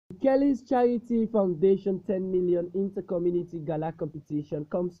Kelly's Charity Foundation 10 million inter-community gala competition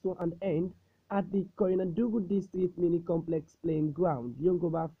comes to an end at the Koinadugu District Mini Complex playing ground,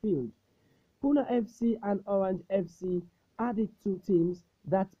 Yongova Field. Puna FC and Orange FC are the two teams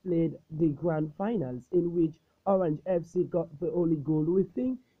that played the grand finals, in which Orange FC got the only goal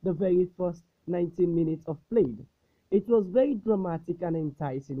within the very first 19 minutes of play. It was very dramatic and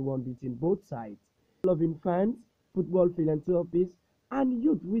enticing one between both sides. Loving fans, football philanthropists, and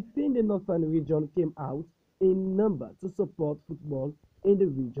youth within the northern region came out in number to support football in the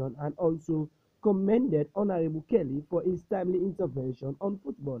region and also commended Honorable Kelly for his timely intervention on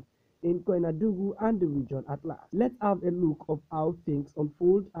football in Koinadugu and the region at large. Let's have a look of how things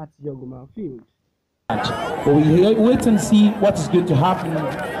unfold at Yongoma Field. But we wait and see what is going to happen.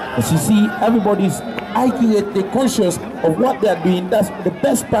 As you see, everybody's accurately conscious of what they are doing. That's the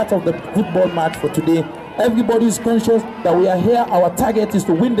best part of the football match for today. Everybody is conscious that we are here. Our target is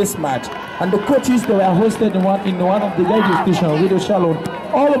to win this match. And the coaches that were hosted in one of the radio stations, Radio Shalom,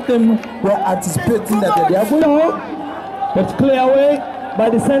 all of them were anticipating that they are going to. It's clear away by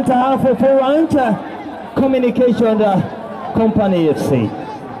the center half of Orange Communication Company FC.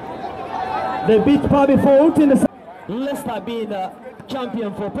 They beat Bobby Fort in the Leicester being the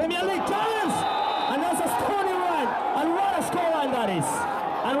champion for Premier League Giants. And that's a scoring run. And what a score line that is.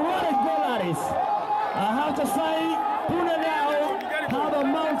 And what a goal that is. I have to say, Puna now have a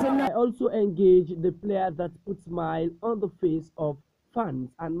mountain. I also engaged the player that put smile on the face of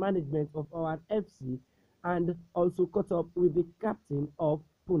fans and management of our FC, and also caught up with the captain of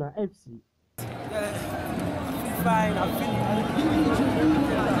Puna FC. Fine, I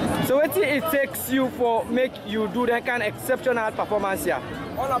feel. So what it takes you for make you do that kind of exceptional performance here?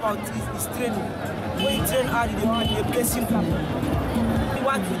 All about is training. When you train hard, you play simple. We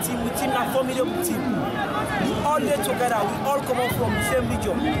work with team a formidable team. We all day together, we all come up from the same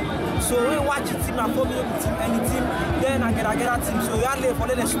region. So when we watch a team a formidable team, any team, then I get a team. So we are there for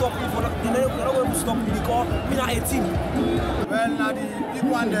them stop. You're not going to stop because we are a team. Well, now the big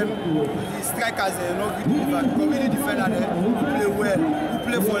one, them, the strikers, they not really deliver. Because we defend them, we play well. We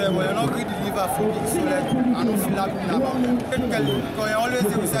play for them, but they not really deliver for me. So like, I don't feel happy about them. Technically, because I always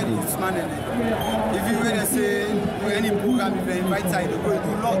say we say it's man. If you when they say any program, if they invite side, they go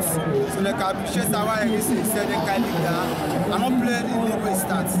do lots. So like, I appreciate that why I say they can't leave there. I don't play the league where it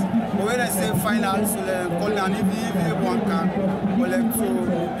starts. But when they say final, so like, call them, if one can, but like, so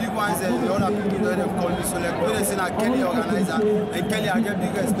big ones, the other people, they call me. So like, when they say that Kelly organizer, and Kelly, I get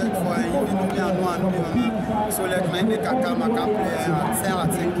big respect for him. Even though me and no one know. So like, my make a come, I can play and say I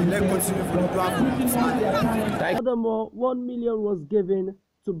think let's continue for the ground for this man. Furthermore, 1 million was given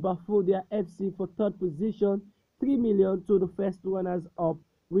to Bafodia FC for third position, 3 million to the first runners-up,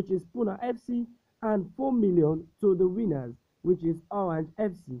 which is Puna FC, and 4 million to the winners, which is Orange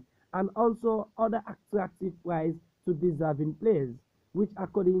FC, and also other attractive prize to deserving players, which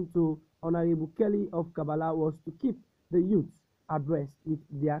according to Honorable Kelly of Kabbalah was to keep the youths abreast with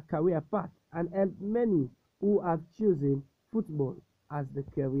their career path and help many who have chosen football as the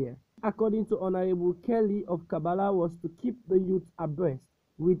career. According to Honorable Kelly of Kabbalah was to keep the youth abreast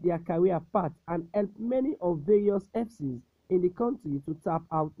with their career path and help many of various FCs in the country to tap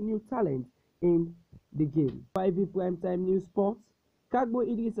out new talent in the game. 5V Primetime News Sports, Kagbo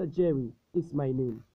Idrissa Jerry is my name.